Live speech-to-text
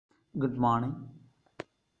Good morning.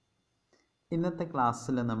 ഇന്നത്തെ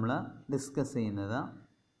ക്ലാസ്സിൽ നമ്മൾ ഡിസ്കസ് ചെയ്യുന്നത്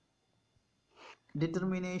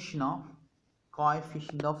determination of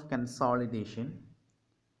coefficient of consolidation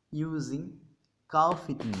using curve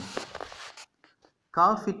fitting method.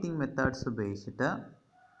 Curve fitting methods ഉപയോഗിച്ചിട്ട്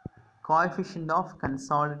കോഎഫിഷ്യന്റ് ഓഫ്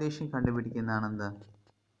കൺസോളിഡേഷൻ കണ്ടുപിടിക്കുന്നതാണ്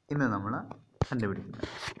ഇന്ന് നമ്മൾ കണ്ടുപിടിക്കുന്നത്,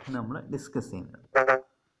 ഇന്ന് നമ്മൾ ഡിസ്കസ് ചെയ്യുന്നത്.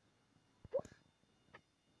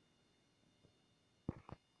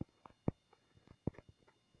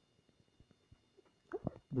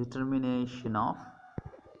 Determination of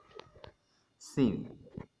CV.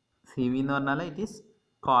 CV എന്ന് പറഞ്ഞാൽ it is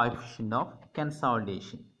coefficient of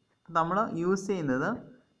consolidation. നമ്മൾ യൂസ് ചെയ്യുന്നത്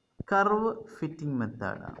കർവ് ഫിറ്റിംഗ്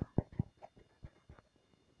മെത്തേഡാണ്.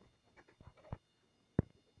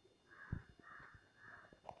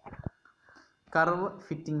 കർവ്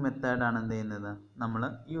ഫിറ്റിംഗ് മെത്തേഡാണ് എന്ത് ചെയ്യുന്നത് നമ്മൾ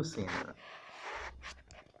യൂസ് ചെയ്യുന്നത്.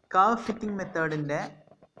 കർവ് ഫിറ്റിംഗ് മെത്തേഡിൻ്റെ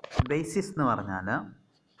ബേസിസ് എന്ന് പറഞ്ഞാൽ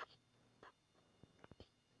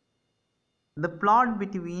the plot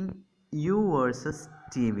between u versus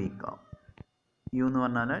TV curve. U എന്ന്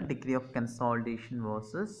പറഞ്ഞാൽ degree of consolidation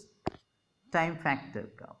versus time factor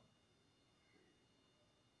curve.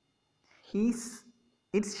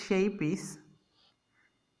 Its shape is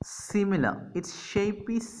similar. Its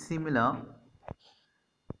shape is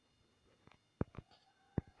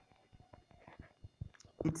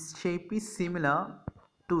similar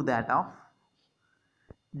to that of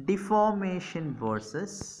deformation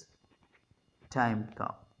versus time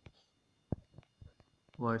curve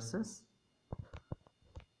versus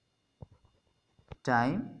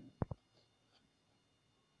time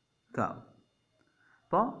curve.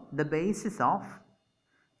 So the basis of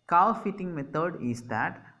curve fitting method is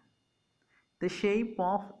that the shape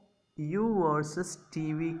of U versus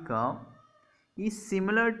TV curve is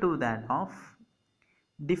similar to that of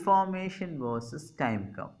deformation versus time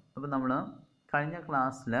curve. അപ്പോൾ നമ്മൾ കഴിഞ്ഞ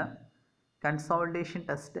ക്ലാസ്സിൽ consolidation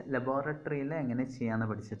test ലബോറട്ടറിയിൽ എങ്ങനെ ചെയ്യാമെന്ന്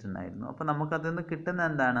പഠിച്ചിട്ടുണ്ടായിരുന്നു. അപ്പോൾ നമുക്കതിൽ നിന്ന് കിട്ടുന്ന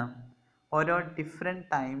എന്താണ്, ഓരോ ഡിഫറെൻറ്റ്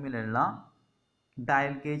ടൈമിലുള്ള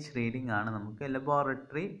ഡയൽ ഗേജ് റീഡിംഗ് ആണ് നമുക്ക്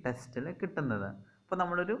ലബോറട്ടറി ടെസ്റ്റിൽ കിട്ടുന്നത്. അപ്പോൾ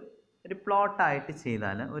നമ്മളൊരു പ്ലോട്ടായിട്ട്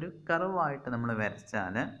ചെയ്താൽ, ഒരു കർവായിട്ട് നമ്മൾ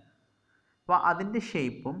വരച്ചാൽ, അപ്പോൾ അതിൻ്റെ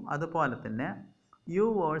ഷേപ്പും അതുപോലെ തന്നെ യു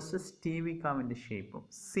വേഴ്സസ് ടി വി കർവിൻ്റെ ഷേപ്പും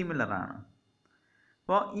സിമിലറാണ്.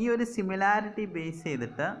 അപ്പോൾ ഈ ഒരു സിമിലാരിറ്റി ബേസ്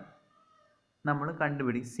ചെയ്തിട്ട് നമ്മൾ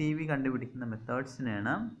സി വി കണ്ടുപിടിക്കുന്ന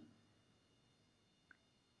മെത്തേഡ്സിനാണ്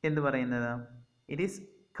എന്ത് പറയുന്നത്, it is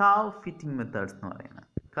curve fitting methods എന്ന് പറയുന്നത്.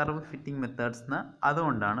 കർവ് ഫിറ്റിംഗ് മെത്തേഡ്സ് എന്ന്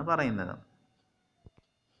അതുകൊണ്ടാണ് പറയുന്നത്.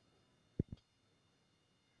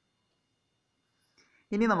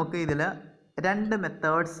 ഇനി നമുക്ക് ഇതിൽ രണ്ട്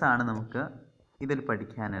മെത്തേഡ്സ് ആണ് നമുക്ക് ഇതിൽ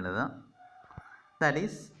പഠിക്കാനുള്ളത്. That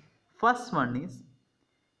is first one is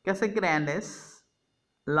Casagrande's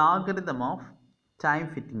logarithm of time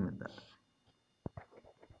fitting method.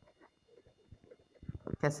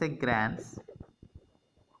 Casagrande's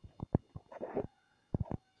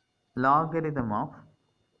logarithm of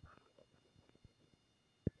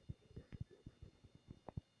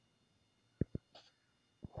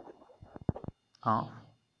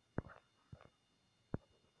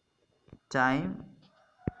time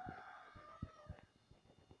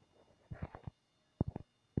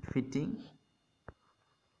fitting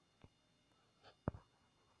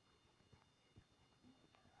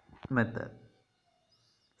method.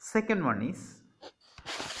 Second one is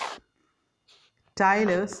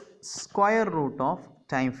Taylor's square root of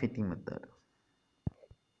time fitting method.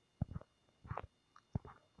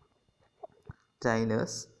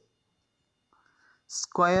 Taylor's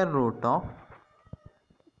square root of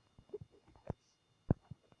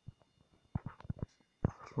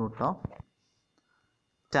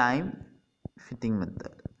time fitting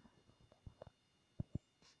method.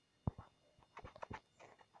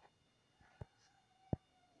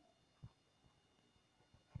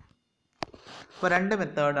 ഇപ്പോൾ രണ്ട്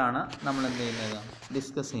മെത്തേഡാണ് നമ്മൾ എന്ത് ചെയ്യുന്നത്,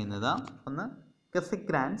 discuss ചെയ്യുന്നത്. ഒന്ന്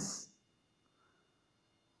Casagrande's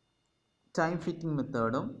time fitting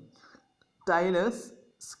മെത്തേഡും tailors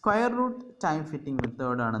square root time fitting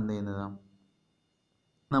മെത്തേഡാണ് എന്ത് ചെയ്യുന്നത്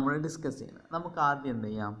നമ്മൾ ഡിസ്കസ് ചെയ്യുന്നത്. നമുക്ക് ആദ്യം എന്ത്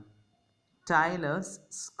ചെയ്യാം, tailors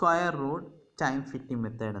square root time fitting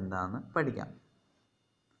method എന്താണെന്ന് പഠിക്കാം.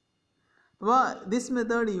 അപ്പോൾ this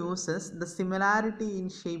method uses the similarity in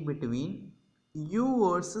shape between U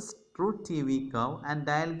versus root TV curve and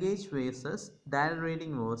dial gauge versus dial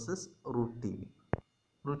reading versus root TV.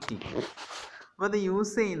 അപ്പോൾ അത്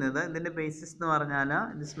യൂസ് ചെയ്യുന്നത്, ഇതിൻ്റെ ബേസിസ് എന്ന് പറഞ്ഞാൽ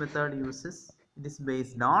this method uses it is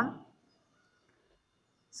based on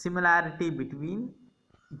similarity between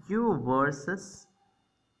U versus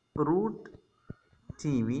root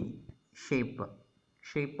TV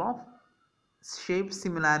shape of shape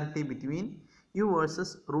similarity between U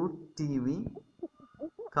versus root TV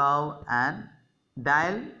curve and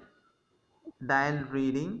dial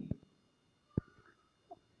reading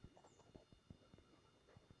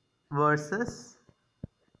versus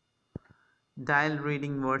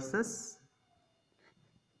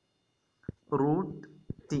root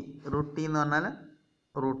T. root T എന്ന് പറഞ്ഞാൽ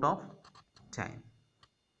root of time.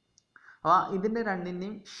 അപ്പോൾ ഇതിൻ്റെ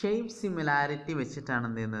രണ്ടിൻ്റെയും shape similarity വെച്ചിട്ടാണ്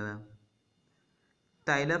എന്ത് ചെയ്യുന്നത്,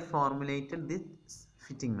 Taylor formulated this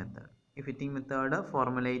fitting method. ഈ fitting method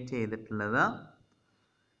formulate ചെയ്തിട്ടുള്ളത്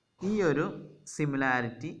ഈ ഒരു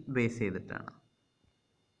സിമിലാരിറ്റി ബേസ് ചെയ്തിട്ടാണ്.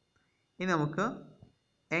 ഇനി നമുക്ക്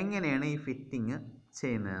എങ്ങനെയാണ് ഈ ഫിറ്റിംഗ്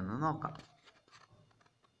ചെയ്യുന്നതെന്ന് നോക്കാം.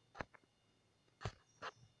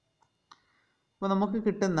 അപ്പോൾ നമുക്ക്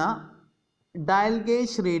കിട്ടുന്ന dial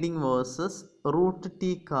gauge reading versus root T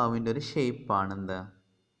കർവിൻ്റെ ഒരു ഷേപ്പാണ് എന്ത്,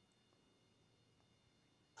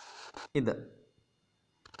 ഇത്.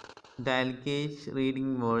 Dial gauge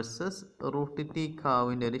reading versus root T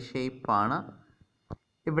കർവിൻ്റെ ഒരു ഷേപ്പാണ്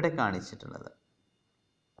ഇവിടെ കാണിച്ചിട്ടുള്ളത്.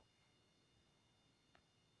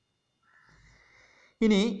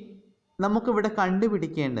 ഇനി നമുക്കിവിടെ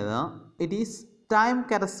കണ്ടുപിടിക്കേണ്ടത് it is time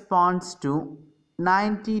corresponds to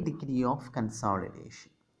 90 degree of consolidation.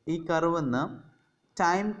 ഈ കർവെന്ന്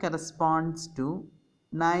time corresponds to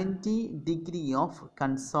 90 degree of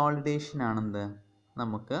consolidation ആണെന്ത്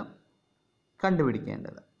നമുക്ക്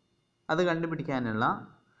കണ്ടുപിടിക്കേണ്ടത്. അത് കണ്ടുപിടിക്കാനുള്ള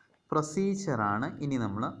പ്രൊസീജിയറാണ് ഇനി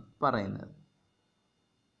നമ്മൾ പറയുന്നത്.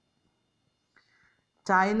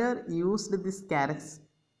 ടൈലർ യൂസ്ഡ് ദിസ്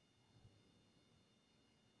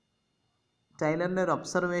ടൈലറിൻ്റെ ഒരു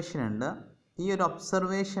ഒബ്സർവേഷൻ ഉണ്ട്. ഈ ഒരു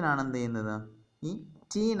ഒബ്സർവേഷനാണ് എന്ത് ചെയ്യുന്നത്, ഈ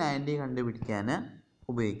T90 കണ്ടുപിടിക്കാൻ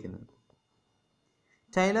ഉപയോഗിക്കുന്നത്.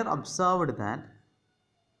 Taylor observed that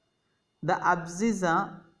the abscissa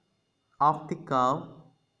of the curve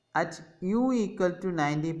at u equal to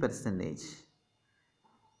 90%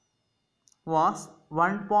 was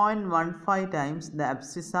 1.15 times the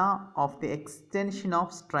abscissa of the extension of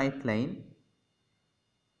straight line.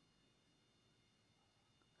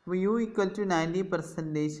 u equal to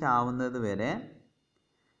 90% ആവുന്നത് വരെ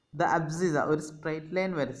ദ അബ്സിസ, ഒരു സ്ട്രൈറ്റ്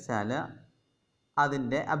ലൈൻ വരച്ചാൽ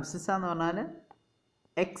അതിൻ്റെ അബ്സിസ എന്ന് പറഞ്ഞാൽ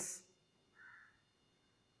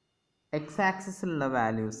X ആക്സിസിലുള്ള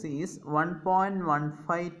values is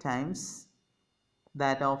 1.15 times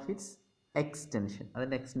that of its extension.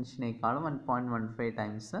 അതിൻ്റെ എക്സ്റ്റൻഷനേക്കാളും 1.15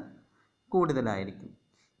 times കൂടുതലായിരിക്കും.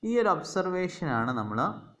 ഈ ഒരു ഒബ്സർവേഷനാണ് നമ്മൾ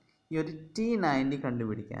ഈ ഒരു T90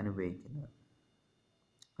 കണ്ടുപിടിക്കാൻ ഉപയോഗിക്കുന്നത്.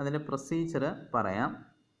 അതിൻ്റെ പ്രൊസീജിയർ പറയാം.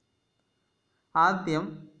 ആദ്യം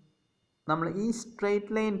നമ്മൾ ഈ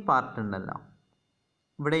സ്ട്രെയിറ്റ് ലൈൻ പാർട്ട് ഉണ്ടല്ലോ,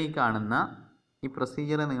 ഇവിടെ ഈ കാണുന്ന ഈ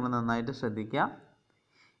പ്രൊസീജിയർ നിങ്ങൾ നന്നായിട്ട് ശ്രദ്ധിക്കുക.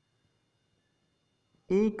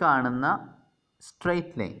 ഈ കാണുന്ന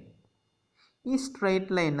സ്ട്രെയിറ്റ് ലൈൻ, ഈ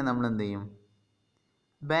സ്ട്രെയിറ്റ് ലൈനിനെ നമ്മൾ എന്ത് ചെയ്യും,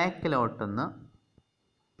 ബാക്കിലോട്ടൊന്ന്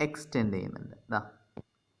എക്സ്റ്റെൻഡ് ചെയ്യുന്നുണ്ട്. ഇതാ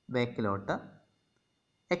ബാക്കിലോട്ട്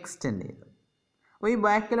എക്സ്റ്റെൻഡ് ചെയ്ത്, അപ്പോൾ ഈ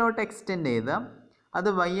ബാക്കിലോട്ട് എക്സ്റ്റെൻഡ് ചെയ്ത് അത്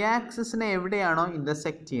വൈ ആക്സിസിനെ എവിടെയാണോ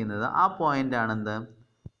ഇൻ്റർസെക്റ്റ് ചെയ്യുന്നത് ആ point ആണെന്ത്,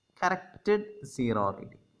 corrected zero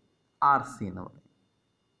reading, RC എന്ന് പറയും.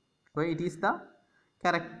 അപ്പോൾ it is the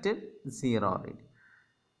corrected zero reading.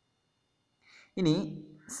 ഇനി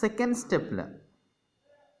സെക്കൻഡ് സ്റ്റെപ്പിൽ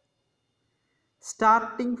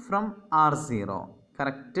starting from R0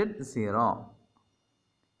 corrected 0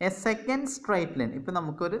 A second straight line. ഇപ്പം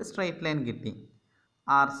നമുക്കൊരു സ്ട്രൈറ്റ് ലൈൻ കിട്ടി,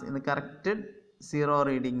 RC ഇന്ന് കറക്റ്റഡ് 0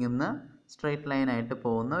 റീഡിങ്ങിൽ നിന്ന് സ്ട്രൈറ്റ് ലൈനായിട്ട്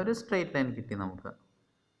പോകുന്ന ഒരു സ്ട്രൈറ്റ് ലൈൻ കിട്ടി നമുക്ക്.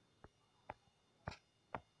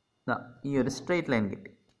 ഈ ഒരു സ്ട്രൈറ്റ് ലൈൻ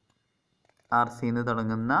കിട്ടി, RCന്ന്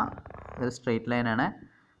തുടങ്ങുന്ന ഒരു സ്ട്രൈറ്റ് ലൈനാണ്.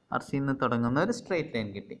 RCന്ന് തുടങ്ങുന്ന ഒരു സ്ട്രൈറ്റ് ലൈൻ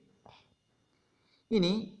കിട്ടി.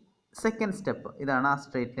 ഇനി സെക്കൻഡ് സ്റ്റെപ്പ്, ഇതാണ് ആ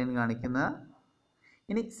സ്ട്രൈറ്റ് ലൈൻ കാണിക്കുന്നത്.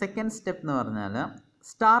 ഇനി സെക്കൻഡ് സ്റ്റെപ്പ് എന്ന് പറഞ്ഞാൽ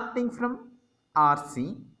സ്റ്റാർട്ടിങ് ഫ്രം RC,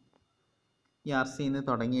 ഈ RCന്ന്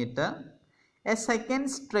തുടങ്ങിയിട്ട് എ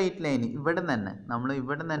സെക്കൻഡ് സ്ട്രൈറ്റ് ലൈൻ ഇവിടെ തന്നെ നമ്മൾ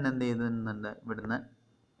എന്ത് ചെയ്തിരുന്നുണ്ട്,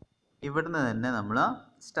 ഇവിടുന്ന് തന്നെ നമ്മൾ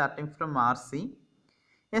starting from RC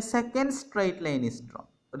A second straight line is draw.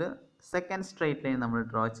 ഒരു സെക്കൻഡ് സ്ട്രൈറ്റ് ലൈൻ നമ്മൾ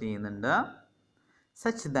ഡ്രോ ചെയ്യുന്നുണ്ട്,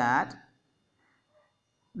 such that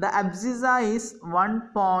the abscissa is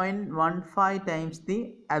 1.15 times the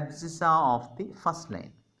abscissa of the first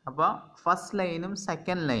line. അപ്പോൾ ഫസ്റ്റ് ലൈനും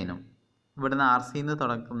സെക്കൻഡ് ലൈനും ഇവിടുന്ന് RCന്ന്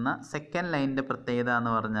തുടങ്ങുന്ന സെക്കൻഡ് ലൈനിൻ്റെ പ്രത്യേകത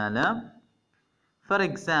എന്ന് പറഞ്ഞാൽ, for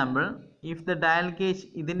example if the dial gauge,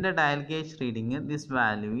 ഇതിൻ്റെ dial gauge reading this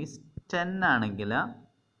value is 10 ആണെങ്കിൽ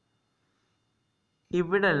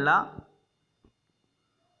ഇവിടെയുള്ള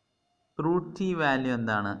റൂട്ട് T വാല്യൂ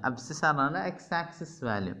എന്താണ്, അബ്സിസ എന്ന് പറഞ്ഞാൽ എക്സ് ആക്സിസ്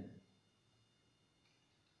വാല്യൂ.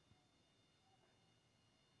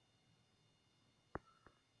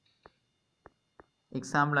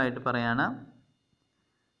 എക്സാമ്പിളായിട്ട് പറയാണ്,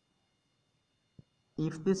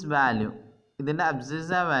 ഇഫ് ദിസ് വാല്യൂ, ഇതിൻ്റെ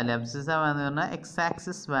അബ്സിസ വാല്യൂ എന്ന് പറഞ്ഞാൽ എക്സ്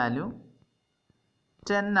ആക്സിസ് വാല്യൂ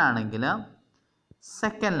 10 ആണെങ്കിൽ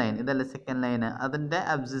സെക്കൻഡ് ലൈൻ, ഇതല്ലേ സെക്കൻഡ് ലൈന്, അതിൻ്റെ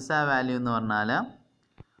അബ്സിസ വാല്യൂ എന്ന് പറഞ്ഞാൽ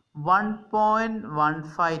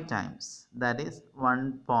 1.15 ടൈംസ്, ദാറ്റ് ഈസ്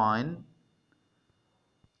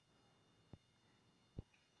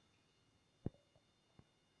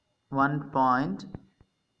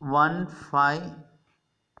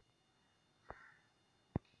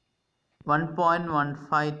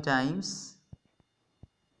ടൈംസ്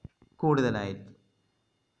കൂടുതലായിരിക്കും.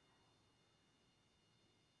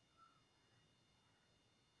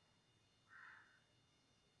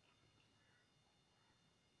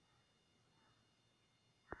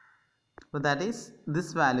 അപ്പോൾ ദാറ്റ് ഈസ്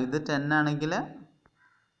ദിസ് വാല്യൂ, ഇത് 10 ആണെങ്കിൽ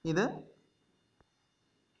ഇത്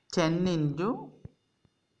 10 ഇൻറ്റു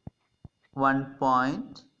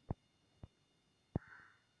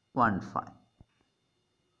 1.15,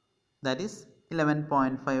 ദാറ്റ് ഈസ്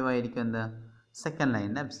 11.5 ആയിരിക്കും എന്ത് സെക്കൻഡ്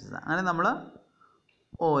ലൈനിൻ്റെ അബ്സിസ. അങ്ങനെ നമ്മൾ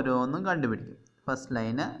ഓരോന്നും കണ്ടുപിടിക്കും. ഫസ്റ്റ്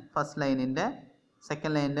ലൈനിൻ്റെ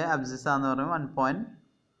സെക്കൻഡ് ലൈനിൻ്റെ അബ്സിസ എന്ന് പറയുമ്പോൾ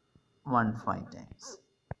 1.15 ടൈംസ്.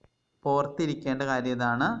 ഓർത്തിരിക്കേണ്ട കാര്യം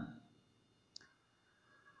ഇതാണ്,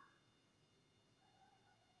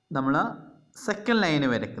 നമ്മൾ സെക്കൻഡ് ലൈന്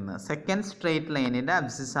വരയ്ക്കുന്നത്, സെക്കൻഡ് സ്ട്രെയിറ്റ് ലൈനിൻ്റെ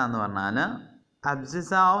അബ്സിസ എന്ന് പറഞ്ഞാൽ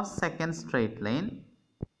abscissa of second straight line,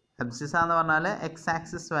 abscissa എന്ന് പറഞ്ഞാൽ എക്സ്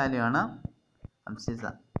ആക്സിസ് വാല്യൂ ആണ്. അബ്സിസ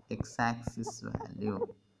എക്സ് ആക്സിസ് വാല്യൂ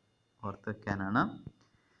ഓർത്ത് വയ്ക്കാനാണ്.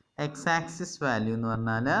 എക്സ് ആക്സിസ് വാല്യൂ എന്ന്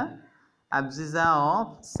പറഞ്ഞാൽ abscissa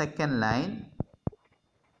of second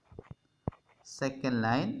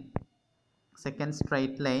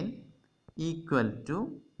straight line equal to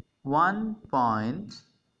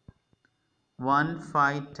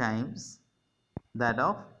 1.15 times that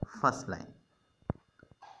of first line.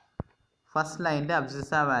 First ലൈനിൻ്റെ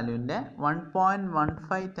അബ്സിസ വാല്യൂവിൻ്റെ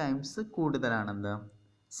 1.15 ടൈംസ് കൂടുതലാണെന്ത്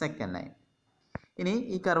സെക്കൻഡ് ലൈൻ. ഇനി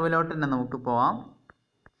ഈ കർവിലോട്ട് തന്നെ നമുക്ക് പോവാം.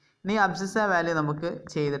 ഇനി അബ്സിസ വാല്യൂ നമുക്ക്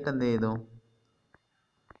ചെയ്തിട്ട് എന്ത് ചെയ്തു,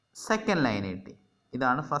 സെക്കൻഡ് ലൈൻ കിട്ടി.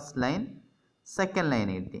 ഇതാണ് ഫസ്റ്റ് ലൈൻ, സെക്കൻഡ് ലൈൻ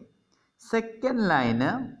കിട്ടി. സെക്കൻഡ്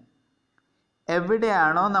ലൈന്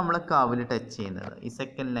എവിടെയാണോ നമ്മൾ കർവിൽ ടച്ച് ചെയ്യുന്നത്, ഈ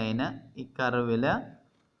സെക്കൻഡ് ലൈന് ഈ കർവിൽ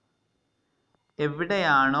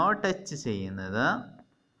എവിടെയാണോ ടച്ച് ചെയ്യുന്നത്,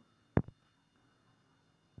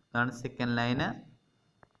 അതാണ് സെക്കൻഡ്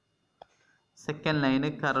ലൈന്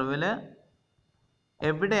കർവിൽ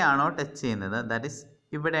എവിടെയാണോ ടച്ച് ചെയ്യുന്നത്, ദാറ്റ് ഈസ്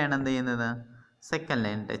ഇവിടെയാണ് എന്ത് ചെയ്യുന്നത് സെക്കൻഡ്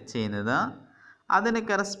ലൈൻ ടച്ച് ചെയ്യുന്നത്. അതിന്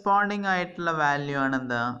കറസ്പോണ്ടിങ് ആയിട്ടുള്ള വാല്യൂ ആണ്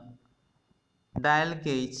എന്താ, dial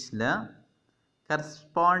ഗേജിൽ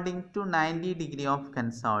corresponding to 90 degree of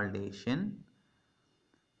consolidation.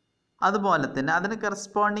 അതുപോലെ തന്നെ അതിന്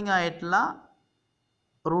കറസ്പോണ്ടിങ് ആയിട്ടുള്ള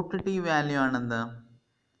root T value ആണെന്ത്,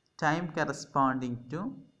 time corresponding to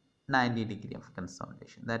 90 degree of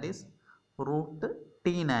consolidation, that is root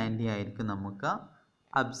T90 ആയിരിക്കും നമുക്ക്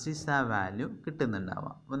അബ്സിസ വാല്യൂ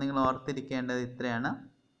കിട്ടുന്നുണ്ടാവുക. അപ്പോൾ നിങ്ങൾ ഓർത്തിരിക്കേണ്ടത് ഇത്രയാണ്,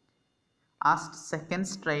 ആ സെക്കൻഡ്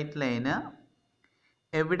സ്ട്രെയിറ്റ് ലൈന്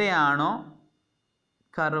എവിടെയാണോ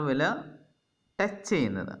കർവിൽ ടച്ച്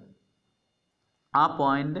ചെയ്യുന്നത് ആ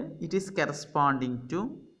point it is corresponding to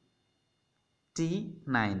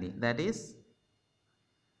T90, that is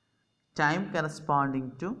time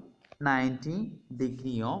corresponding to 90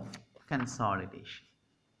 degree of consolidation.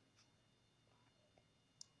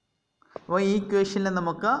 അപ്പോൾ ഈ ഇക്വേഷനിൽ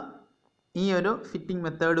നമുക്ക് ഈ ഒരു ഫിറ്റിംഗ്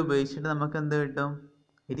മെത്തേഡ് ഉപയോഗിച്ചിട്ട് നമുക്ക് എന്ത് കിട്ടും,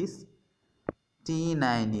 ഇറ്റ് ഈസ്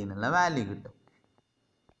T90 എന്നുള്ള വാല്യൂ കിട്ടും.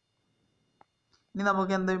 ഇനി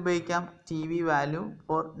നമുക്ക് എന്ത് ഉപയോഗിക്കാം, ടി വി വാല്യൂ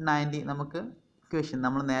ഫോർ 90 നമുക്ക് ഇക്വേഷൻ,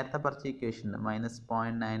 നമ്മൾ നേരത്തെ പറഞ്ഞ ഇക്വേഷൻ ഉണ്ട്,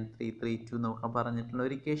 -0.9332 എന്നൊക്കെ പറഞ്ഞിട്ടുള്ള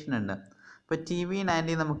ഒരു ഇക്വേഷൻ ഉണ്ട്. അപ്പോൾ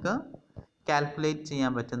TV90 നമുക്ക് കാൽക്കുലേറ്റ്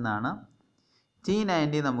ചെയ്യാൻ പറ്റുന്നതാണ്.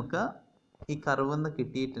 T90 നമുക്ക് ഈ കർവ് നിന്ന്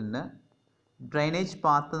കിട്ടിയിട്ടുണ്ട്. ഡ്രെയിനേജ്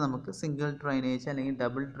പാത്ത് നമുക്ക് സിംഗിൾ ഡ്രെയിനേജ് അല്ലെങ്കിൽ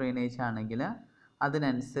ഡബിൾ ഡ്രെയിനേജ് ആണെങ്കിൽ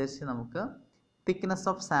അതിനനുസരിച്ച് നമുക്ക് തിക്നെസ്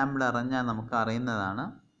ഓഫ് സാമ്പിൾ അറിഞ്ഞാൽ നമുക്ക് അറിയുന്നതാണ്.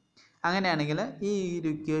 അങ്ങനെയാണെങ്കിൽ ഈ ഒരു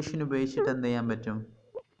ഇക്വേഷൻ ഉപയോഗിച്ചിട്ട് എന്ത് ചെയ്യാൻ പറ്റും,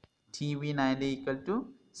 TV90 equal to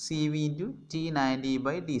CV into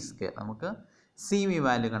T90/d², നമുക്ക് CV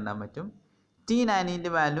വാല്യൂ കണ്ടാൻ പറ്റും.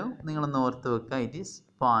 T90ൻ്റെ വാല്യൂ നിങ്ങളൊന്ന് ഓർത്ത് വെക്കുക, ഇറ്റ് ഈസ്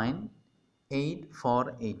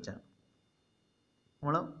 0.848 ആണ്.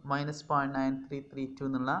 നമ്മൾ -0.9332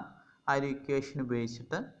 എന്നുള്ള ആ ഒരു ഇക്വേഷൻ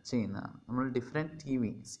ഉപയോഗിച്ചിട്ട് ചെയ്യുന്നതാണ്. നമ്മൾ ഡിഫറെൻറ്റ് TV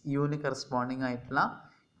യുവിന് കറസ്പോണ്ടിങ് ആയിട്ടുള്ള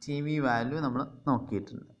TV വാല്യൂ നമ്മൾ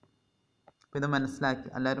നോക്കിയിട്ടുണ്ട്. അപ്പോൾ ഇത്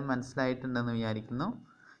എല്ലാവരും മനസ്സിലായിട്ടുണ്ടെന്ന് വിചാരിക്കുന്നു.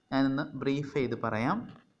 ഞാനൊന്ന് ബ്രീഫ് ചെയ്ത് പറയാം.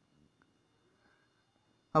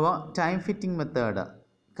 അപ്പോൾ time fitting method,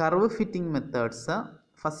 curve fitting methods,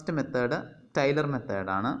 first method Taylor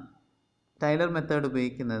മെത്തേഡാണ്. ടൈലർ മെത്തേഡ്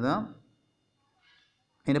ഉപയോഗിക്കുന്നത്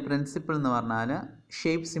ഇതിൻ്റെ പ്രിൻസിപ്പിൾ എന്ന് പറഞ്ഞാൽ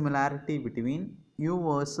shape similarity between U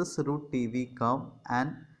versus root T V curve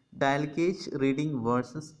and dial gauge reading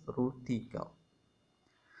versus root T curve.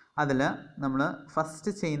 അതിൽ നമ്മൾ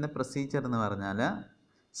ഫസ്റ്റ് ചെയ്യുന്ന പ്രൊസീജിയർ എന്ന് പറഞ്ഞാൽ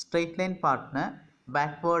സ്ട്രെയിറ്റ് ലൈൻ പാർട്ടിനെ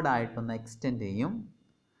ബാക്ക്വേർഡായിട്ടൊന്ന് എക്സ്റ്റെൻഡ് ചെയ്യും.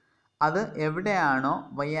 അത് എവിടെയാണോ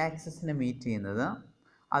വൈ ആക്സിസിനെ മീറ്റ് ചെയ്യുന്നത്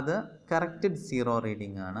അത് കറക്റ്റഡ് സീറോ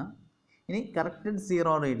റീഡിംഗ് ആണ്. ഇനി കറക്റ്റഡ്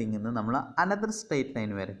സീറോ റീഡിംഗിൽ നിന്ന് നമ്മൾ അനദർ സ്ട്രെയിറ്റ്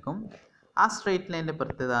ലൈൻ വരയ്ക്കും. ആ സ്ട്രെയിറ്റ് ലൈനിൻ്റെ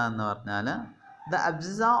പ്രത്യേകത എന്ന് പറഞ്ഞാൽ the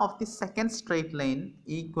abscissa of the second straight line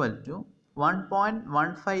equal to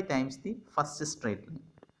 1.15 times the first straight line.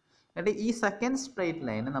 എന്നിട്ട് ഈ സെക്കൻഡ് സ്ട്രെയിറ്റ്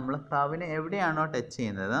ലൈൻ നമ്മൾ കർവിനെ എവിടെയാണോ ടച്ച്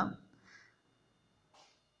ചെയ്യുന്നത്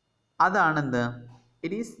അതാണെന്ത്,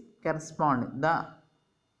 it is corresponding the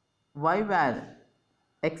y value,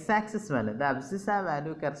 x-axis value, the abscissa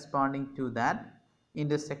value corresponding to that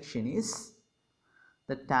intersection is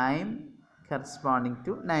the time corresponding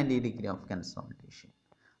to 90 degree of consolidation.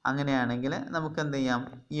 അങ്ങനെയാണെങ്കിൽ നമുക്ക് എന്ത് ചെയ്യാം,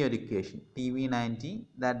 ഈ ഒരു equation TV90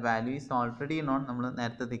 that value is already non, നമ്മൾ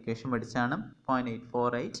നേരത്തെ equation പഠിച്ചാണ്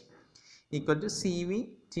 0.848 equal to CV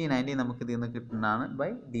T90 നമുക്ക് ഇതിൽ നിന്ന് കിട്ടുന്നതാണ്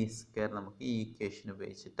ബൈ ഡി സ്ക്വയർ. നമുക്ക് ഈ ഇക്വേഷൻ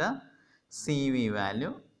ഉപയോഗിച്ചിട്ട് CV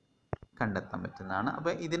വാല്യൂ കണ്ടെത്താൻ പറ്റുന്നതാണ്.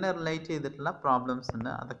 അപ്പോൾ ഇതിനെ റിലേറ്റ് ചെയ്തിട്ടുള്ള പ്രോബ്ലംസ് ഉണ്ട്,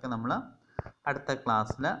 അതൊക്കെ നമ്മൾ അടുത്ത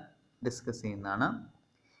ക്ലാസ്സിൽ ഡിസ്കസ് ചെയ്യുന്നതാണ്.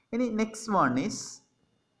 ഇനി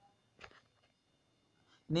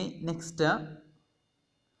next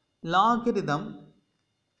logarithm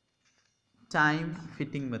time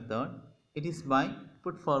fitting method. It is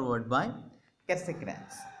put forward by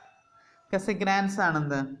കസഗ്രാൻസ്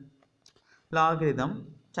ആണെന്ത് logarithm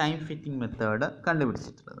time fitting method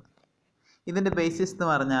കണ്ടുപിടിച്ചിട്ടുള്ളത്. ഇതിൻ്റെ ബേസിസ് എന്ന്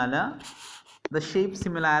പറഞ്ഞാൽ the shape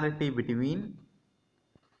similarity between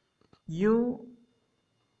U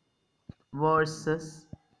versus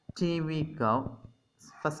T V curve.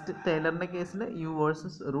 First ടൈലറിൻ്റെ കേസിൽ U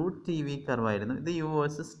versus root T V curve ആയിരുന്നു. ഇത് U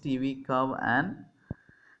versus T V curve and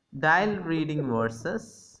dial reading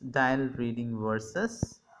versus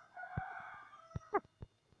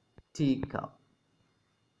T curve.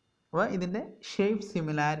 അപ്പോൾ ഇതിൻ്റെ shape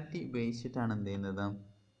similarity ഉപയോഗിച്ചിട്ടാണ് എന്ത് ചെയ്യുന്നത്,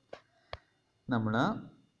 നമ്മൾ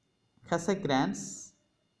കസഗ്രാൻസ്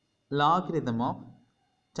logarithm of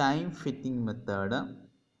time fitting method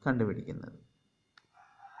കണ്ടുപിടിക്കുന്നത്.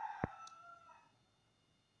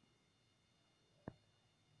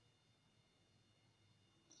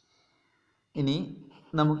 ഇനി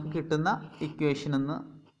നമുക്ക് കിട്ടുന്ന ഇക്വേഷൻ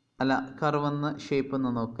കർവെന്ന് ഷേപ്പ് ഒന്ന്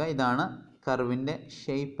നോക്കുക. ഇതാണ് കർവിൻ്റെ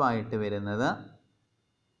ഷേപ്പായിട്ട് വരുന്നത്.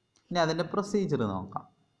 ഇനി അതിൻ്റെ പ്രൊസീജിയർ നോക്കാം.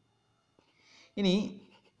 ഇനി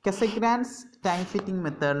കസഗ്രാൻസ് ടൈം ഫിറ്റിംഗ്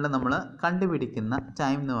മെത്തേഡിൽ നമ്മൾ കണ്ടുപിടിക്കുന്ന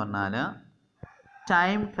ടൈം എന്ന് പറഞ്ഞാൽ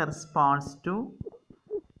time corresponds to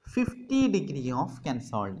 50 degree of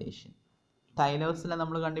consolidation. ടൈലേഴ്സിൽ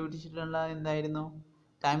നമ്മൾ കണ്ടുപിടിച്ചിട്ടുള്ള എന്തായിരുന്നു,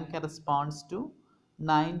 time corresponds to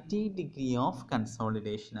 90 degree of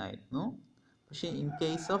consolidation ആയിരുന്നു. പക്ഷേ ഇൻ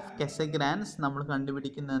കേസ് ഓഫ് കസഗ്രാൻസ് നമ്മൾ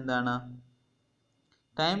കണ്ടുപിടിക്കുന്നത് എന്താണ്,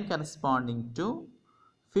 time corresponding to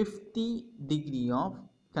 50 degree of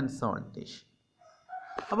consolidation.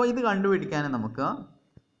 അപ്പോൾ ഇത് കണ്ടുപിടിക്കാൻ നമുക്ക്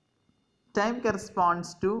time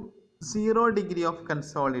corresponds to 0 degree of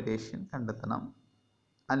consolidation കണ്ടെത്തണം,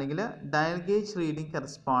 അല്ലെങ്കിൽ dial gauge reading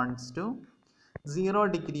corresponds to 0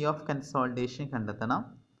 degree of consolidation കണ്ടെത്തണം.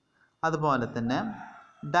 അതുപോലെ തന്നെ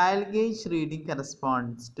dial gauge reading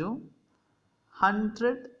corresponds to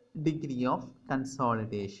 100 degree of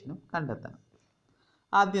കൺസോളിഡേഷനും കണ്ടെത്തണം.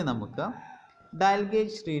 ആദ്യം നമുക്ക് dial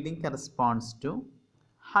gauge reading corresponds to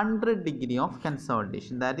 100 degree of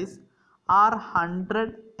consolidation, that is R100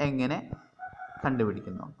 എങ്ങനെ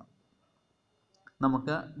കണ്ടുപിടിക്കുന്നു നോക്കാം.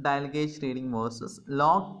 നമുക്ക് dial gauge reading versus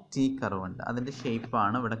log T curve ഉണ്ട്, അതിൻ്റെ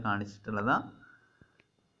ഷേപ്പാണ് ഇവിടെ കാണിച്ചിട്ടുള്ളത്.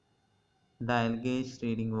 Dial gauge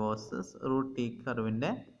reading versus root T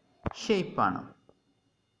കർവിൻ്റെ ഷേപ്പാണ്.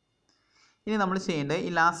 ഇനി നമ്മൾ ചെയ്യേണ്ടത് ഈ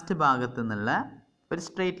ലാസ്റ്റ് ഭാഗത്ത് നിന്നുള്ള ഒരു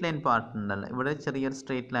സ്ട്രെയിറ്റ് ലൈൻ പാർട്ട് ഉണ്ടല്ലോ, ഇവിടെ ചെറിയൊരു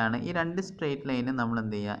സ്ട്രെയിറ്റ് ലൈനാണ്. ഈ രണ്ട് സ്ട്രെയിറ്റ് ലൈന് നമ്മൾ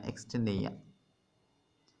എന്ത് ചെയ്യുക, എക്സ്റ്റെൻഡ് ചെയ്യുക.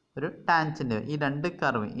 ഒരു ടാൻജൻ്റ്, ഈ രണ്ട്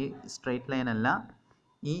കർവ്, ഈ സ്ട്രെയിറ്റ് ലൈൻ അല്ല,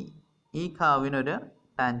 ഈ കർവിനൊരു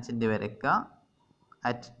ടാൻജൻ്റ് വരയ്ക്കുക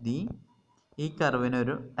അറ്റ് ഡി, ഈ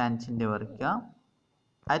കർവിനൊരു ടാൻജൻ്റ് വരയ്ക്കുക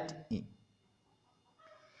അറ്റ് ഇ.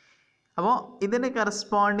 അപ്പോൾ ഇതിന്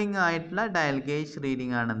കറസ്പോണ്ടിങ് ആയിട്ടുള്ള dial gauge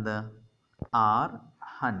reading ആണെന്ത്,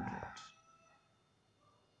 R100.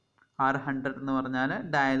 R100 എന്ന് പറഞ്ഞാൽ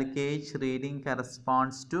dial gauge reading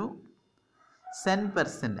corresponds to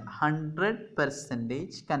 100%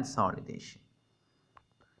 consolidation.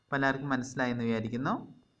 അപ്പോൾ എല്ലാവർക്കും മനസ്സിലായി എന്ന് വിചാരിക്കുന്നു.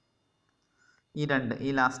 ഈ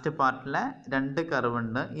ലാസ്റ്റ് പാർട്ടിലെ രണ്ട് കർവ്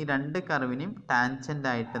ഉണ്ട്, ഈ രണ്ട് കർവിനെയും ടാൻജൻ്റ്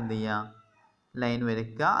ആയിട്ട് എന്ത് ചെയ്യുക, ലൈൻ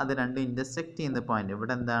വരയ്ക്കുക. അത് രണ്ടും ഇൻ്റർസെക്റ്റ് ചെയ്യുന്ന പോയിന്റ്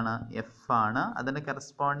ഇവിടെ എന്താണ്, എഫ് ആണ്. അതിന്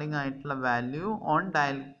കറസ്പോണ്ടിങ് ആയിട്ടുള്ള value on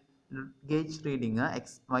dial gauge reading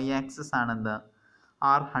Y axis ആണ് എന്ത്,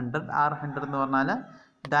 R100. R100 എന്ന് പറഞ്ഞാൽ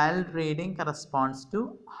dial reading corresponds to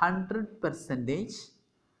 100%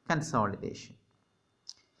 consolidation.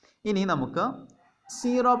 ഇനി നമുക്ക്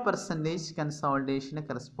 0% കൺസോളിഡേഷന്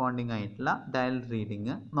കറസ്പോണ്ടിങ് ആയിട്ടുള്ള ഡയൽ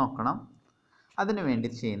റീഡിങ് നോക്കണം. അതിനു വേണ്ടി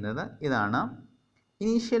ചെയ്യുന്നത് ഇതാണ്.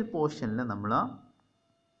 ഇനീഷ്യൽ പോർഷനിൽ നമ്മൾ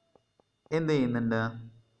എന്ത് ചെയ്യുന്നുണ്ട്,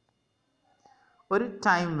 ഒരു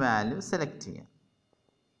ടൈം വാല്യൂ സെലക്ട് ചെയ്യാം.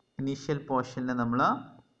 ഇനീഷ്യൽ പോർഷനിൽ നമ്മൾ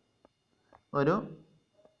ഒരു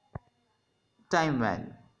time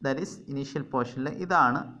value, that is initial പോർഷനിൽ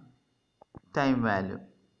ഇതാണ് ടൈം വാല്യൂ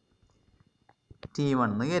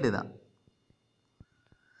T1 എന്ന് കരുതാം.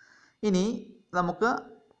 ഇനി നമുക്ക്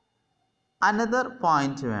അനദർ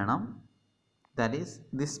പോയിന്റ് വേണം, ദാറ്റ് ഈസ്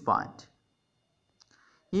ദിസ് പോയിന്റ്.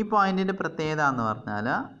 ഈ പോയിന്റിൻ്റെ പ്രത്യേകത എന്ന് പറഞ്ഞാൽ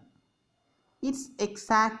it's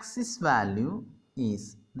X axis value is,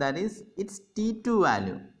 that is it's T2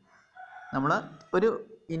 value. നമ്മൾ ഒരു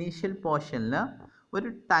ഇനീഷ്യൽ പോർഷനിൽ ഒരു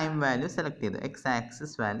ടൈം വാല്യൂ സെലക്ട് ചെയ്തു, എക്സ്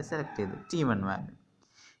ആക്സിസ് വാല്യൂ സെലക്ട് ചെയ്തു, T1 വാല്യൂ.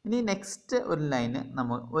 ഇനി നെക്സ്റ്റ് ഒരു ലൈന്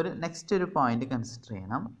നമ്മൾ നെക്സ്റ്റ് ഒരു പോയിന്റ് കൺസിഡർ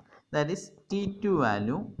ചെയ്യണം, ദാറ്റ് ഈസ് T2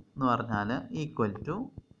 വാല്യൂ എന്ന് പറഞ്ഞാൽ ഈക്വൽ ടു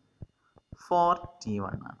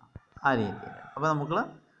 4T1 ആണ്. ആ രീതിയിൽ അപ്പോൾ നമുക്ക്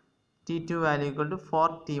T2 value equal to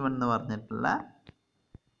 4T1 എന്ന് പറഞ്ഞിട്ടുള്ള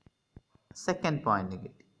സെക്കൻഡ് പോയിന്റ്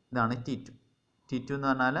കിട്ടി. ഇതാണ് T2. T2 എന്ന്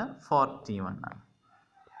പറഞ്ഞാൽ 4T1 ആണ്.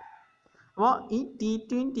 അപ്പോൾ ഈ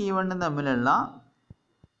T2യും T1ഉം തമ്മിലുള്ള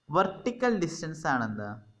vertical distance ആണെന്ത്,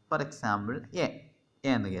 for example A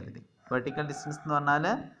എന്ന് കരുതി. വെർട്ടിക്കൽ ഡിസ്റ്റൻസ് എന്ന് പറഞ്ഞാൽ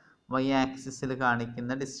വൈ ആക്സിസിൽ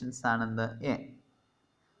കാണിക്കുന്ന ഡിസ്റ്റൻസ് ആണെന്ത്, എ.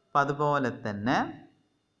 അപ്പം അതുപോലെ തന്നെ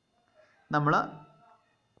നമ്മൾ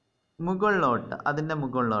മുകളിലോട്ട്, അതിൻ്റെ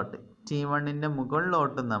മുകളിലോട്ട് T1ൻ്റെ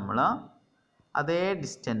മുകളിലോട്ട് നമ്മൾ അതേ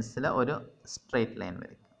ഡിസ്റ്റൻസിൽ ഒരു സ്ട്രെയിറ്റ് ലൈൻ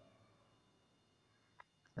വരയ്ക്കും.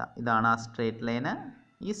 ഇതാണ് ആ സ്ട്രെയിറ്റ് ലൈന്.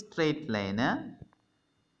 ഈ സ്ട്രെയിറ്റ് ലൈന്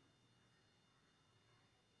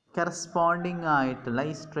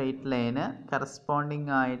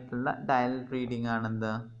കറസ്പോണ്ടിങ് ആയിട്ടുള്ള dial reading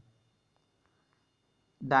ആണെന്ത്,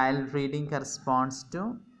 dial reading corresponds to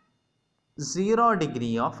 0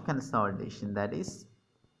 degree of consolidation, that is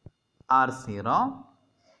R0.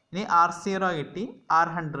 ഇനി R0 കിട്ടി,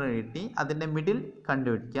 R100 കിട്ടി, അതിൻ്റെ മിഡിൽ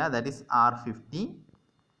കണ്ടുപിടിക്കുക, ദാറ്റ് ഈസ് R50.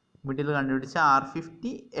 മിഡിൽ കണ്ടുപിടിച്ച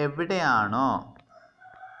R50 എവിടെയാണോ,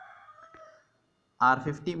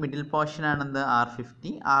 R50 മിഡിൽ പോർഷൻ ആണെന്ത്, R50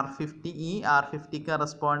 ഈ R50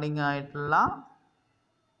 കറസ്പോണ്ടിങ് ആയിട്ടുള്ള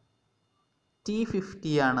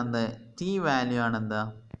T50 ആണെന്ത്, T value ആണെന്ത്,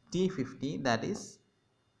 T50, that is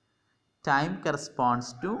time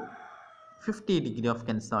corresponds to 50 degree of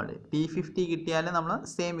consolidation. T50 കിട്ടിയാൽ നമ്മൾ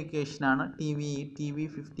same ഇക്വേഷനാണ്,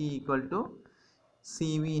 TV50 equal to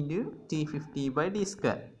CV into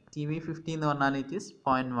T50/d². TV50 എന്ന് പറഞ്ഞാൽ it is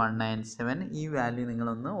 0.197. ഈ value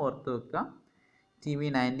നിങ്ങളൊന്ന് ഓർത്ത് വെക്കുക.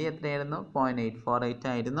 TV90 എത്രയായിരുന്നു, 0.848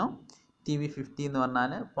 ആയിരുന്നു. TV50 എന്ന്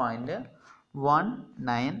പറഞ്ഞാൽ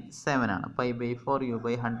 0.197 ആണ്.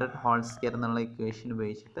 π/4u/100² എന്നുള്ള ഇക്വേഷൻ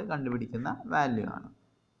ഉപയോഗിച്ചിട്ട് കണ്ടുപിടിക്കുന്ന വാല്യൂ ആണ്.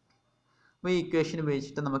 അപ്പോൾ ഈ ഇക്വേഷൻ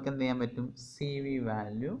ഉപയോഗിച്ചിട്ട് നമുക്ക് എന്ത് ചെയ്യാൻ പറ്റും, CV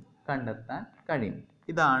വാല്യൂ കണ്ടെത്താൻ കഴിയും.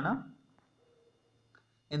 ഇതാണ്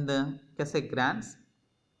എന്ത്, കസഗ്രാൻസ്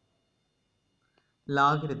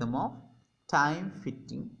logarithm of time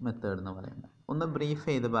fitting method എന്ന് പറയുന്നത്. ഒന്ന് ബ്രീഫ്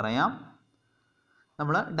ചെയ്ത് പറയാം.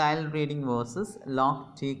 നമ്മൾ dial reading versus log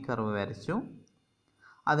T curve വരച്ചു.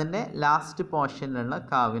 അതിൻ്റെ ലാസ്റ്റ് പോർഷനിലുള്ള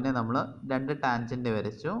കർവിനെ നമ്മൾ 2 ടാൻജൻറ്റ്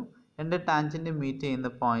വരച്ചു. 2 ടാൻജൻറ്റ് മീറ്റ് ചെയ്യുന്ന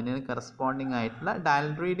പോയിന്റിന് കറസ്പോണ്ടിങ് ആയിട്ടുള്ള dial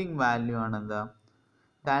reading value ആണെന്ത്,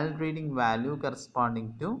 dial reading value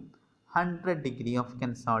corresponding to 100 degree of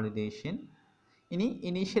consolidation. ഇനി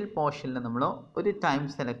ഇനീഷ്യൽ പോർഷനിൽ നമ്മൾ ഒരു ടൈം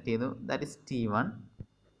സെലക്ട് ചെയ്തു, ദാറ്റ് ഈസ് T1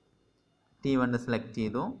 സെലക്ട്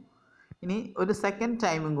ചെയ്തു. ഇനി ഒരു സെക്കൻഡ്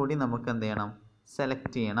ടൈമും കൂടി നമുക്ക് എന്ത് ചെയ്യണം, സെലക്ട്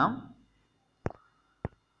ചെയ്യണം.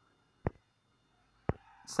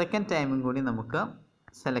 സെക്കൻഡ് ടൈമും കൂടി നമുക്ക്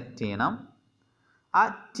സെലക്ട് ചെയ്യണം. ആ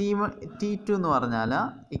T2 എന്ന് പറഞ്ഞാൽ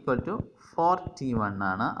ഈക്വൽ ടു 4T1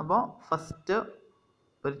 ആണ്. അപ്പോൾ ഫസ്റ്റ്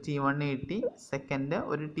ഒരു T1 കിട്ടി, സെക്കൻഡ്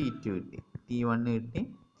ഒരു T2 കിട്ടി, T1 കിട്ടി,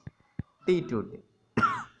 T2 കിട്ടി.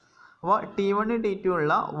 അപ്പോൾ T1 T2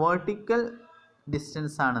 ഉള്ള വേർട്ടിക്കൽ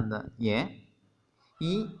ഡിസ്റ്റൻസ് ആണെന്ത്, എ.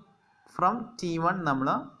 ഈ ഫ്രം T1 നമ്മൾ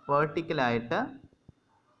വേർട്ടിക്കലായിട്ട്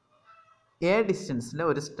എ ഡിസ്റ്റൻസിൽ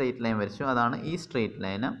ഒരു സ്ട്രെയിറ്റ് ലൈൻ വരച്ചു, അതാണ് ഈ സ്ട്രെയിറ്റ്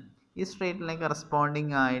ലൈന്. ഈ സ്ട്രെയിറ്റ് ലൈൻ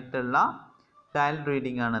കറസ്പോണ്ടിങ് ആയിട്ടുള്ള dial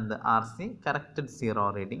reading ആണെന്ത്, RC, corrected 0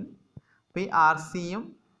 reading. അപ്പോൾ ഈ RCയും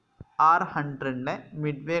R100ൻ്റെ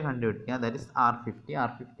മിഡ് വേ കണ്ടുപിടിക്കുക, ദാറ്റ് ഇസ്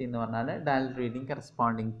R50 എന്ന് പറഞ്ഞാൽ dial reading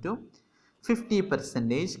corresponding to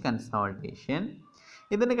 50% consolidation.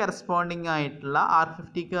 ഇതിന് കറസ്പോണ്ടിങ് ആയിട്ടുള്ള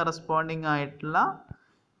R50ക്ക് കറസ്പോണ്ടിങ് ആയിട്ടുള്ള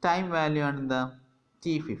ടൈം വാല്യൂ ആണ് എന്താ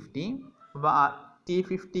T50. അപ്പോൾ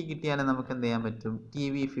T50 കിട്ടിയാൽ നമുക്ക് എന്ത് ചെയ്യാൻ പറ്റും?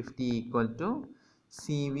 TV50 equal to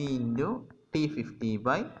CV into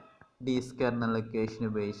T50/D² എന്നുള്ള ഇക്വേഷൻ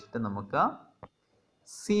ഉപയോഗിച്ചിട്ട് നമുക്ക്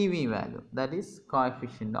CV value, that is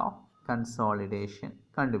coefficient of consolidation,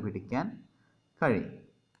 കണ്ടുപിടിക്കാൻ കഴിയും.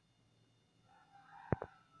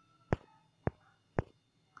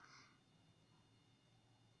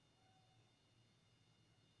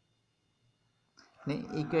 ഇനി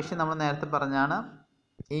ഇക്വേഷൻ നമ്മൾ നേരത്തെ പറഞ്ഞാണ്.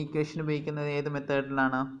 ഈ ഇക്വേഷൻ ഉപയോഗിക്കുന്നത് ഏത്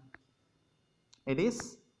മെത്തേഡിലാണ്? It is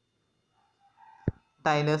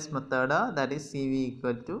tailors method, that is CV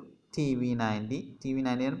equal to TV90.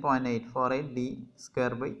 TV90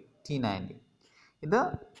 0.848D²/T90. ഇത്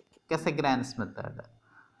കെസഗ്രാൻസ് മെത്തേഡ്.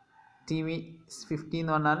 TV50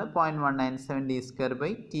 എന്ന് പറഞ്ഞാൽ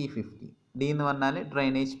 0.197D²/T50. D എന്ന് പറഞ്ഞാൽ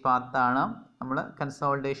ഡ്രെയിനേജ് പാത്താണ്. നമ്മൾ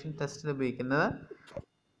കൺസോളിഡേഷൻ ടെസ്റ്റിൽ ഉപയോഗിക്കുന്നത്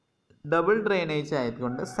ഡബിൾ ഡ്രെയിനേജ്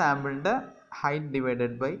ആയതുകൊണ്ട് സാമ്പിളിൻ്റെ ഹൈറ്റ്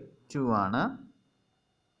ഡിവൈഡഡ് ബൈ 2 ആണ്.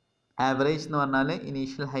 ആവറേജ് എന്ന് പറഞ്ഞാൽ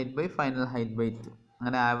initial height by final height by 2.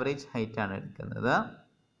 അങ്ങനെ ആവറേജ് ഹൈറ്റ് ആണ് എടുക്കുന്നത്.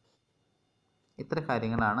 ഇത്ര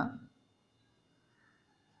കാര്യങ്ങളാണ്.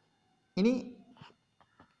 ഇനി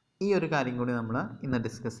ഈ ഒരു കാര്യം കൂടി നമ്മൾ ഇന്ന്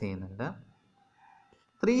ഡിസ്കസ് ചെയ്യുന്നുണ്ട്.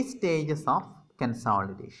 3 സ്റ്റേജസ് ഓഫ്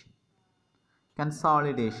കൺസോളിഡേഷൻ.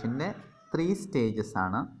 കൺസോളിഡേഷൻ്റെ 3 സ്റ്റേജസ്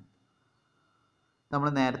ആണ്. നമ്മൾ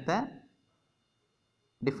നേരത്തെ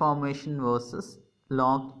deformation versus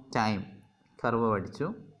log time curve പഠിച്ചു.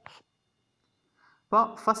 അപ്പോൾ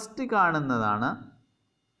ഫസ്റ്റ് കാണുന്നതാണ്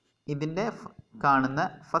ഇതിൻ്റെ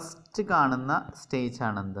ഫസ്റ്റ് കാണുന്ന സ്റ്റേജ്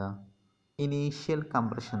ആണെന്ത്? ഇനീഷ്യൽ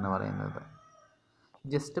കംപ്രഷൻ എന്ന് പറയുന്നത്.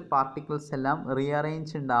 ജസ്റ്റ് പാർട്ടിക്കിൾസ് എല്ലാം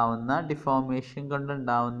റീഅറേഞ്ച് ഉണ്ടാവുന്ന deformation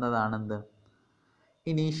കൊണ്ടുണ്ടാവുന്നതാണെന്ത്?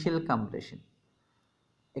 Initial compression.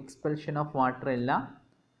 Expulsion of water ഇല്ല,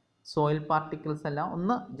 സോയിൽ പാർട്ടിക്കിൾസ് എല്ലാം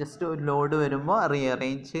ഒന്ന് ജസ്റ്റ് ഒരു ലോഡ് വരുമ്പോൾ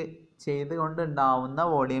rearrange ചെയ്തുകൊണ്ടുണ്ടാവുന്ന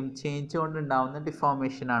volume change കൊണ്ടുണ്ടാവുന്ന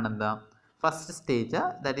deformation ആണെന്താ? First stage,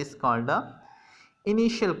 that is called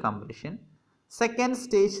initial compression. Second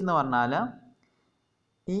stage എന്ന് പറഞ്ഞാൽ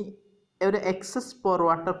ഈ ഒരു എക്സസ് പോർ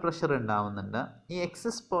വാട്ടർ പ്രഷർ ഉണ്ടാവുന്നുണ്ട്. ഈ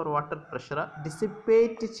എക്സസ് പോർ വാട്ടർ പ്രഷർ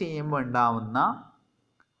ഡിസിപ്പേറ്റ് ചെയ്യുമ്പോൾ ഉണ്ടാവുന്ന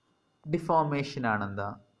ഡിഫോർമേഷൻ ആണെന്താ?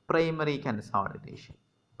 Primary consolidation.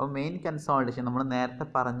 അപ്പോൾ മെയിൻ കൺസോളിഡേഷൻ നമ്മൾ നേരത്തെ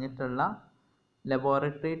പറഞ്ഞിട്ടുള്ള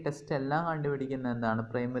ലബോറട്ടറി ടെസ്റ്റ് എല്ലാം കണ്ടുപിടിക്കുന്നത് എന്താണ്?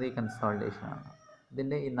 പ്രൈമറി കൺസോളിഡേഷൻ ആണ്.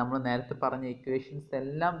 ഇതിൻ്റെ നമ്മൾ നേരത്തെ പറഞ്ഞ ഇക്വേഷൻസ്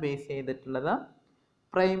എല്ലാം ബേസ് ചെയ്തിട്ടുള്ളത്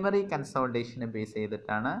പ്രൈമറി കൺസോളിഡേഷനെ ബേസ്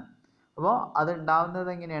ചെയ്തിട്ടാണ്. അപ്പോൾ അതുണ്ടാവുന്നത്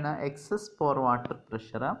എങ്ങനെയാണ്? എക്സസ് പോർ വാട്ടർ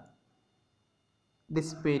പ്രഷർ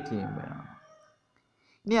ഡിസിപ്പേറ്റ് ചെയ്യുമ്പോഴാണ്.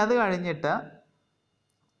 ഇനി അത് കഴിഞ്ഞിട്ട്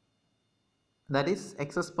that is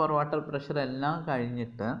excess pore water pressure എല്ലാം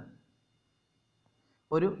കഴിഞ്ഞിട്ട്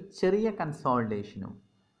ഒരു ചെറിയൊരു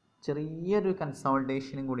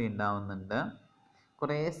കൺസോളിഡേഷനും കൂടി ഉണ്ടാവുന്നുണ്ട്.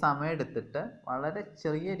 കുറേ സമയം എടുത്തിട്ട് വളരെ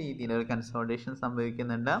ചെറിയ രീതിയിലൊരു കൺസോളിഡേഷൻ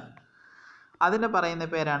സംഭവിക്കുന്നുണ്ട്. അതിനെ പറയുന്ന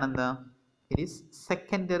പേരാണെന്ത്? It is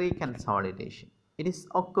secondary consolidation. It is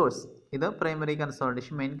ഒക്കോഴ്സ്. ഇത് പ്രൈമറി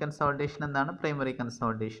കൺസോളിഡേഷൻ, മെയിൻ കൺസോളിഡേഷൻ എന്താണ്? പ്രൈമറി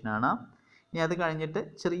കൺസോളിഡേഷൻ ആണ്. ഇനി അത് കഴിഞ്ഞിട്ട്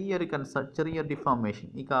ചെറിയൊരു ഡിഫോർമേഷൻ,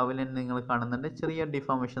 ഈ കാവിൽ നിങ്ങൾ കാണുന്നുണ്ട്, ചെറിയൊരു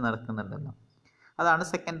ഡിഫോർമേഷൻ നടക്കുന്നുണ്ടല്ലോ, അതാണ്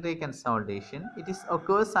secondary consolidation. It is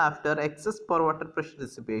occurs after excess pore water pressure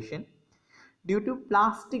dissipation due to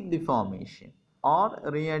plastic deformation or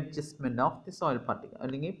റീഅഡ്ജസ്റ്റ്മെൻറ്റ് of the soil particle.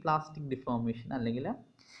 അല്ലെങ്കിൽ പ്ലാസ്റ്റിക് ഡിഫോർമേഷൻ അല്ലെങ്കിൽ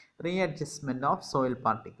റീഅഡ്ജസ്റ്റ്മെൻറ്റ് ഓഫ് സോയിൽ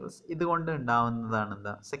പാർട്ടിക്കിൾസ്, ഇതുകൊണ്ട് ഉണ്ടാവുന്നതാണ്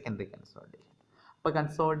എന്താ? Secondary consolidation. അപ്പോൾ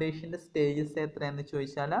കൺസോളിഡേഷൻ്റെ സ്റ്റേജസ് എത്രയെന്ന്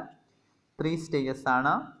ചോദിച്ചാൽ 3 സ്റ്റേജസ്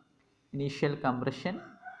ആണ്. ഇനീഷ്യൽ കംപ്രഷൻ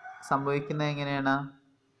സംഭവിക്കുന്നത് എങ്ങനെയാണ്?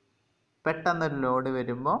 പെട്ടെന്നൊരു ലോഡ്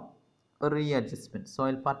വരുമ്പോൾ ഒരു റീഅഡ്ജസ്റ്റ്മെൻറ്റ്,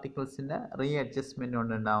 സോയിൽ പാർട്ടിക്കിൾസിൻ്റെ റീഅഡ്ജസ്റ്റ്മെൻറ്റ്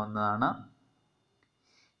കൊണ്ടുണ്ടാവുന്നതാണ്.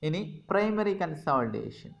 ഇനി പ്രൈമറി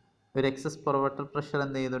കൺസോളിഡേഷൻ, ഒരു എക്സസ് പോർ വാട്ടർ പ്രഷർ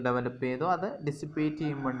എന്ത് ചെയ്തു? ഡെവലപ്പ് ചെയ്തു. അത് ഡിസിപ്പേറ്റ്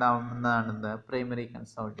ചെയ്യുമ്പോൾ ഉണ്ടാവുന്നതാണ് പ്രൈമറി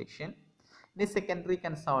കൺസോളിഡേഷൻ. ഇനി സെക്കൻഡറി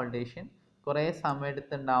കൺസോളിഡേഷൻ, കുറേ സമയം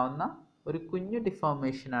എടുത്തുണ്ടാവുന്ന ഒരു കുഞ്ഞു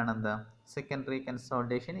deformation ആണെന്ത്? Secondary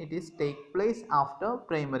consolidation. It is take place after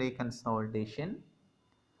primary consolidation.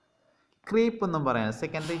 Creep എന്നും പറയാം.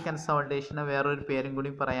 സെക്കൻഡറി കൺസോളിഡേഷന് വേറൊരു പേരും കൂടി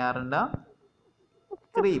പറയാറുണ്ട്,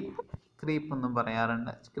 ക്രീപ്പ് എന്നും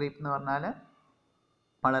പറയാറുണ്ട്. ക്രീപ്പ് എന്ന് പറഞ്ഞാൽ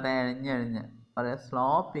വളരെ അഴിഞ്ഞ് വളരെ സ്ലോ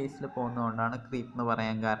പേസിൽ പോകുന്നതുകൊണ്ടാണ് ക്രീപ്പ് എന്ന്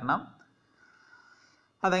പറയാൻ കാരണം.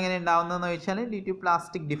 അതെങ്ങനെ ഉണ്ടാവുന്നതെന്ന് ചോദിച്ചാൽ due to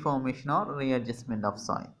plastic deformation or റീഅഡ്ജസ്റ്റ്മെൻറ്റ് of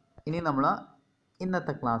soil. ഇനി നമ്മൾ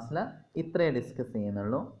ഇന്നത്തെ ക്ലാസ്സിൽ ഇത്രയേ ഡിസ്കസ്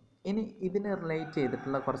ചെയ്യുന്നുള്ളൂ. ഇനി ഇതിന് റിലേറ്റ്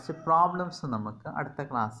ചെയ്തിട്ടുള്ള കുറച്ച് പ്രോബ്ലംസ് നമുക്ക് അടുത്ത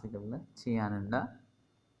ക്ലാസ്സുകളിൽ ചെയ്യാനുണ്ട്.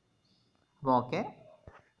 അപ്പോൾ ഓക്കെ,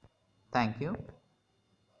 താങ്ക് യു.